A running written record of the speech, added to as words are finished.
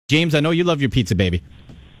James, I know you love your pizza, baby.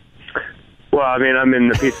 Well, I mean, I'm in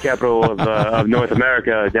the pizza capital of North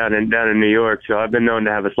America, down in New York, so I've been known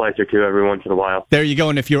to have a slice or two every once in a while. There you go.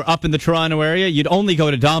 And if you're up in the Toronto area, you'd only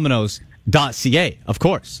go to Domino's.ca, of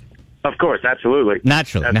course. Of course, absolutely.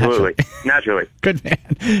 Naturally. Good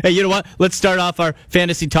man. Hey, you know what? Let's start off our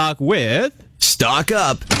fantasy talk with... Stock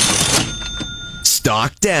up.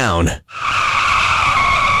 Stock down.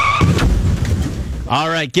 All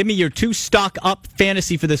right, give me your 2 stock up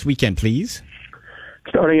fantasy for this weekend, please.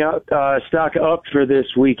 Starting out, stock up for this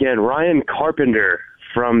weekend, Ryan Carpenter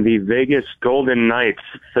from the Vegas Golden Knights,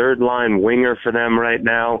 third-line winger for them right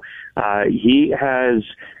now. He has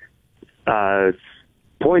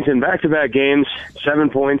points in back-to-back games, 7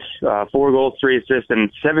 points, 4 goals, 3 assists,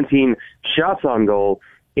 and 17 shots on goal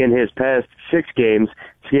in his past 6 games,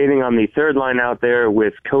 skating on the third line out there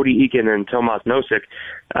with Cody Eakin and Tomas Nosek.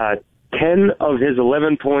 10 of his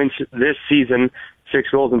 11 points this season, 6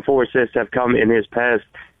 goals and 4 assists, have come in his past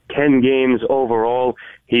 10 games overall.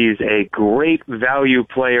 He's a great value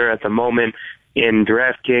player at the moment in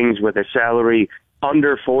DraftKings with a salary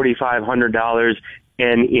under $4,500.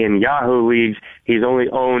 And in Yahoo leagues, he's only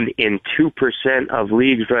owned in 2% of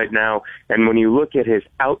leagues right now. And when you look at his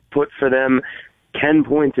output for them, 10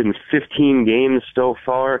 points in 15 games so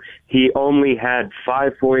far. He only had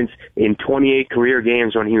 5 points in 28 career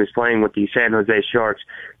games when he was playing with the San Jose Sharks.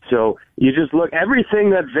 So you just look, everything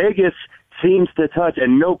that Vegas seems to touch,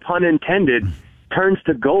 and no pun intended, turns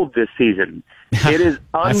to gold this season. It is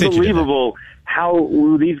unbelievable how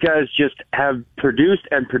these guys just have produced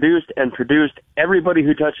and produced and produced everybody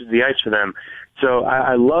who touches the ice for them. So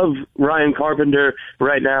I love Ryan Carpenter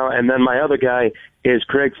right now. And then my other guy is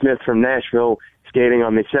Craig Smith from Nashville, skating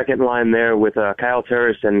on the second line there with Kyle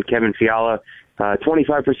Turris and Kevin Fiala.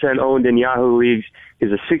 25% owned in Yahoo leagues.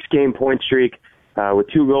 He's a 6-game point streak with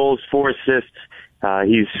 2 goals, 4 assists.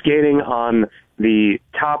 He's skating on the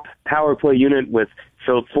top power play unit with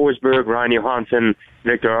Philip Forsberg, Ryan Johansson,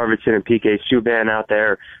 Victor Arvidsson, and PK Subban out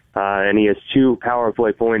there. And he has 2 power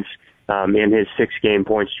play points in his 6-game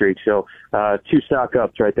point streak. So 2 stock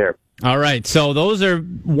ups right there. All right, so those are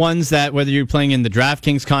ones that whether you're playing in the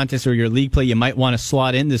DraftKings contest or your league play, you might want to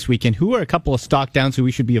slot in this weekend. Who are a couple of stock downs who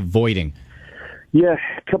we should be avoiding? Yeah,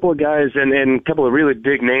 a couple of guys and a couple of really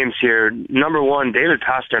big names here. Number 1, David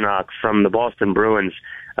Pastrnak from the Boston Bruins.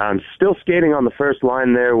 Still skating on the first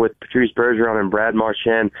line there with Patrice Bergeron and Brad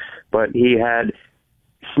Marchand, but he had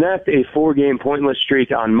snapped a 4-game pointless streak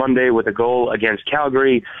on Monday with a goal against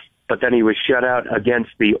Calgary, but then he was shut out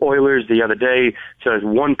against the Oilers the other day, so has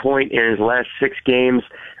 1 point in his last 6 games.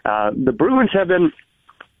 The Bruins have been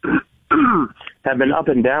up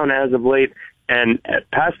and down as of late, and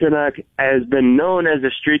Pastrnak has been known as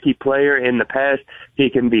a streaky player in the past. He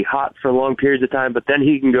can be hot for long periods of time, but then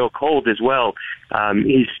he can go cold as well.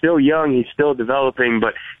 He's still young, he's still developing,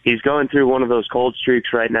 but he's going through one of those cold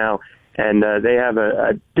streaks right now, and they have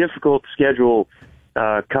a difficult schedule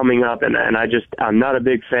coming up, and I'm not a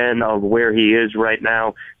big fan of where he is right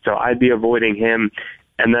now, so I'd be avoiding him.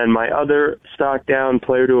 And then my other stock down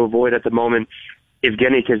player to avoid at the moment,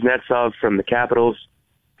 Evgeny Kuznetsov from the Capitals,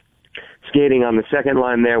 skating on the second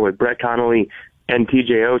line there with Brett Connolly and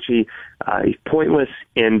TJ Oshie. He's pointless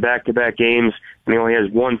in back-to-back games, and he only has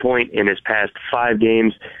 1 point in his past 5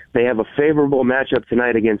 games. They have a favorable matchup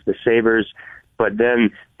tonight against the Sabres, but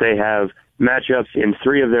then they have matchups in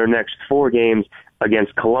 3 of their next 4 games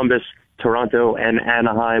against Columbus, Toronto, and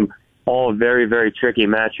Anaheim, all very, very tricky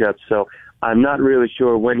matchups. So I'm not really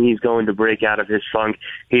sure when he's going to break out of his funk.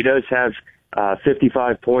 He does have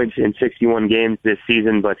 55 points in 61 games this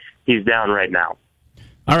season, but he's down right now.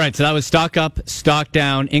 All right, so that was Stock Up, Stock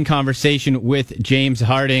Down in conversation with James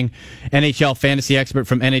Harding, NHL fantasy expert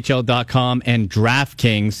from NHL.com and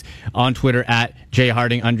DraftKings, on Twitter at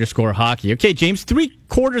 @jharding_hockey. Okay, James,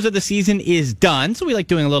 3/4 of the season is done, so we like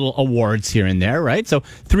doing a little awards here and there, right? So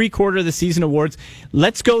 3/4 of the season awards.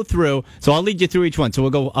 Let's go through. So I'll lead you through each one. So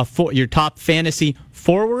we'll go your top fantasy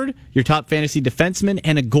forward, your top fantasy defenseman,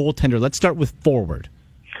 and a goaltender. Let's start with forward.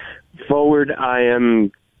 Forward, I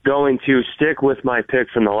am going to stick with my pick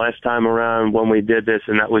from the last time around when we did this,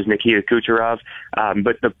 and that was Nikita Kucherov.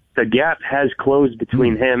 But the gap has closed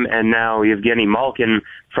between him and now Evgeny Malkin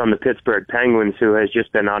from the Pittsburgh Penguins, who has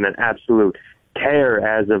just been on an absolute tear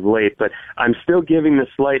as of late. But I'm still giving the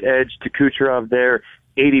slight edge to Kucherov there.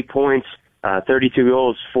 80 points, 32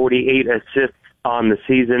 goals, 48 assists on the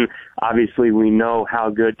season. Obviously, we know how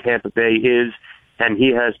good Tampa Bay is, and he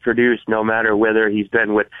has produced no matter whether he's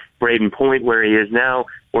been with Braden Point, where he is now,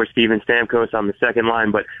 or Steven Stamkos on the second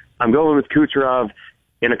line. But I'm going with Kucherov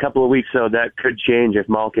in a couple of weeks, so that could change if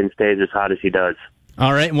Malkin stays as hot as he does.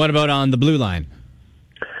 All right, and what about on the blue line?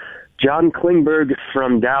 John Klingberg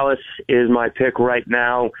from Dallas is my pick right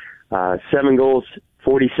now. 7 goals,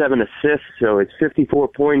 47 assists, so it's 54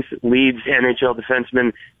 points, leads NHL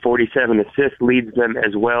defensemen, 47 assists, leads them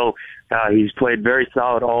as well. He's played very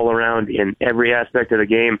solid all around in every aspect of the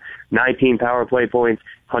game. 19 power play points,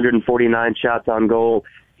 149 shots on goal.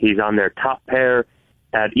 He's on their top pair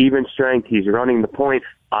at even strength. He's running the point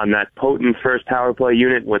on that potent first power play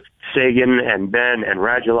unit with Sagan and Ben and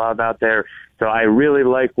Radulov out there. So I really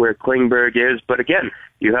like where Klingberg is. But again,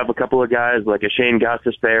 you have a couple of guys like a Shane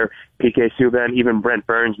Gostisbehere, PK Subban, even Brent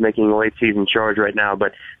Burns making a late season charge right now.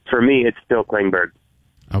 But for me, it's still Klingberg.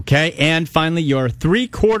 Okay, and finally, your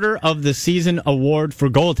 3/4 of the season award for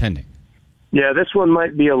goaltending. Yeah, this one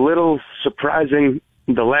might be a little surprising.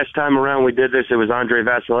 The last time around we did this, it was Andrei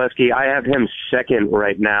Vasilevsky. I have him second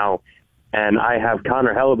right now, and I have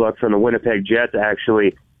Connor Hellebuck from the Winnipeg Jets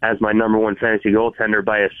actually as my number 1 fantasy goaltender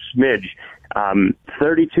by a smidge.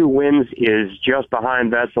 32 wins is just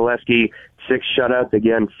behind Vasilevsky, 6 shutouts,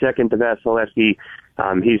 again, second to Vasilevsky.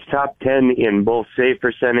 He's top 10 in both save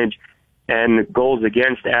percentage and goals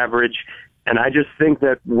against average. And I just think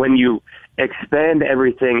that when you expand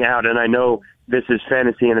everything out, and I know this is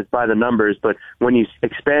fantasy and it's by the numbers, but when you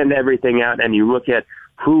expand everything out and you look at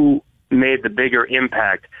who made the bigger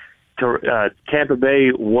impact, Tampa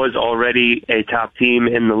Bay was already a top team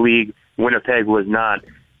in the league. Winnipeg was not.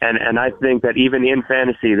 And I think that even in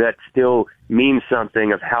fantasy, that still means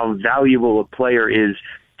something of how valuable a player is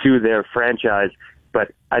to their franchise.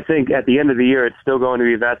 But I think at the end of the year, it's still going to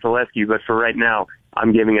be Vasilevsky. But for right now,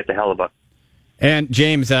 I'm giving it to Hellebuck. And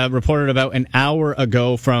James reported about an hour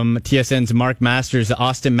ago from TSN's Mark Masters that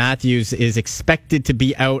Austin Matthews is expected to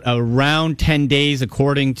be out around 10 days,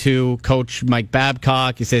 according to Coach Mike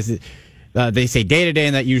Babcock. He says they say day to day,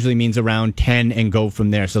 and that usually means around 10 and go from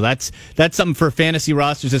there. So that's something for fantasy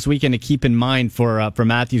rosters this weekend to keep in mind for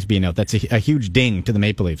Matthews being out. That's a huge ding to the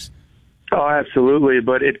Maple Leafs. Oh, absolutely,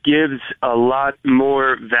 but it gives a lot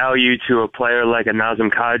more value to a player like a Nazem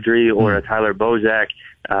Kadri or a Tyler Bozak,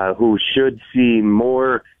 who should see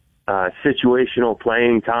more situational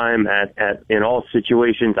playing time in all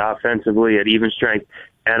situations offensively at even strength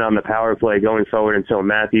and on the power play going forward until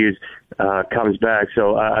Matthews comes back.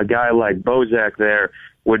 So a guy like Bozak there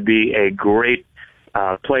would be a great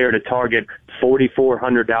player to target.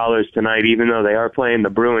 $4,400 tonight, even though they are playing the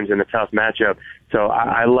Bruins in a tough matchup. So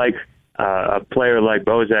I like a player like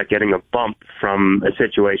Bozak getting a bump from a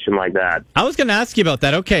situation like that. I was going to ask you about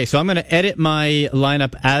that. Okay, so I'm going to edit my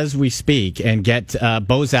lineup as we speak and get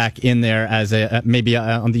Bozak in there as maybe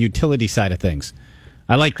on the utility side of things.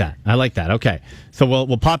 I like that. Okay, so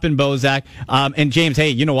we'll pop in Bozak. And James, hey,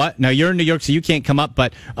 you know what? Now you're in New York, so you can't come up,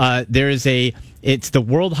 but it's the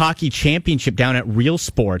World Hockey Championship down at Real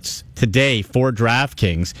Sports today for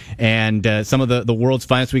DraftKings, and some of the world's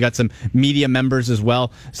finest. We got some media members as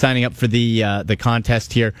well signing up for the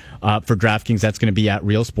contest here for DraftKings. That's going to be at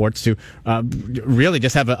Real Sports to really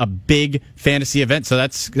just have a big fantasy event. So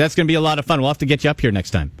that's going to be a lot of fun. We'll have to get you up here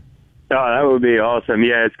next time. Oh, that would be awesome.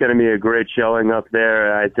 Yeah, it's going to be a great showing up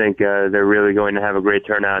there. I think they're really going to have a great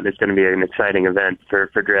turnout. It's going to be an exciting event for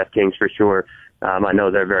DraftKings for sure. I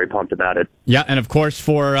know they're very pumped about it. Yeah, and of course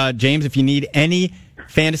for James, if you need any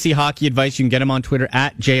fantasy hockey advice, you can get him on Twitter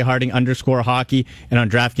at @jharding_hockey, and on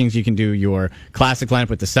DraftKings you can do your classic lineup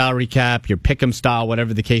with the salary cap, your pick'em style,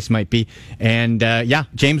 whatever the case might be. And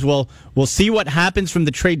James, we'll see what happens from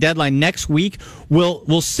the trade deadline next week.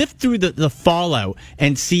 We'll sift through the fallout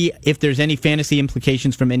and see if there's any fantasy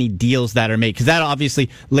implications from any deals that are made, because that obviously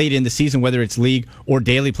late in the season, whether it's league or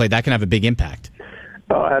daily play, that can have a big impact.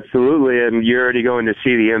 Oh, absolutely, and you're already going to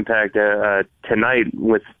see the impact tonight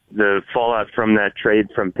with the fallout from that trade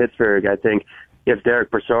from Pittsburgh. I think if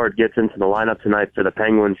Derek Brassard gets into the lineup tonight for the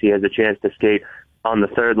Penguins, he has a chance to skate on the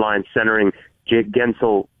third line centering Jake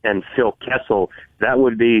Gensel and Phil Kessel. That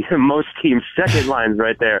would be most teams' second lines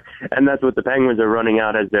right there, and that's what the Penguins are running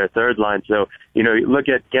out as their third line. So, look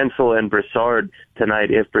at Gensel and Brassard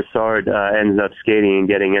tonight. If Brassard ends up skating and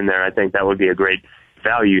getting in there, I think that would be a great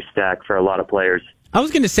value stack for a lot of players. I was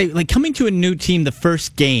going to say, coming to a new team the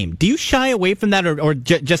first game, do you shy away from that, or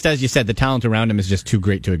just as you said, the talent around him is just too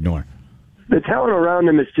great to ignore? The talent around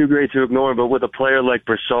him is too great to ignore, but with a player like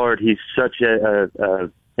Brassard, he's such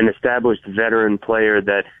an established veteran player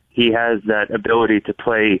that he has that ability to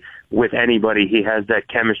play with anybody. He has that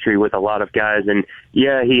chemistry with a lot of guys, and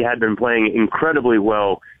yeah, he had been playing incredibly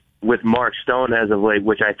well with Mark Stone as of late,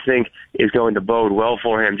 which I think is going to bode well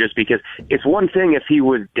for him, just because it's one thing if he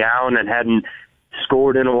was down and hadn't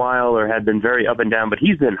scored in a while or had been very up and down, but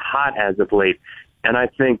he's been hot as of late. And I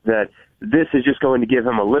think that this is just going to give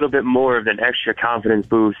him a little bit more of an extra confidence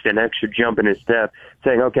boost, an extra jump in his step,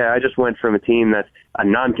 saying, okay, I just went from a team that's a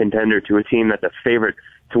non-contender to a team that's a favorite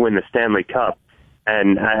to win the Stanley Cup.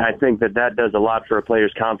 And I think that does a lot for a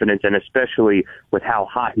player's confidence, and especially with how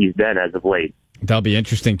hot he's been as of late. That'll be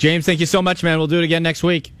interesting. James, thank you so much, man. We'll do it again next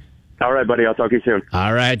week. All right, buddy. I'll talk to you soon.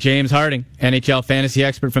 All right. James Harding, NHL fantasy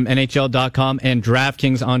expert from NHL.com and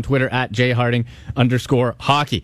DraftKings on Twitter at jharding_hockey.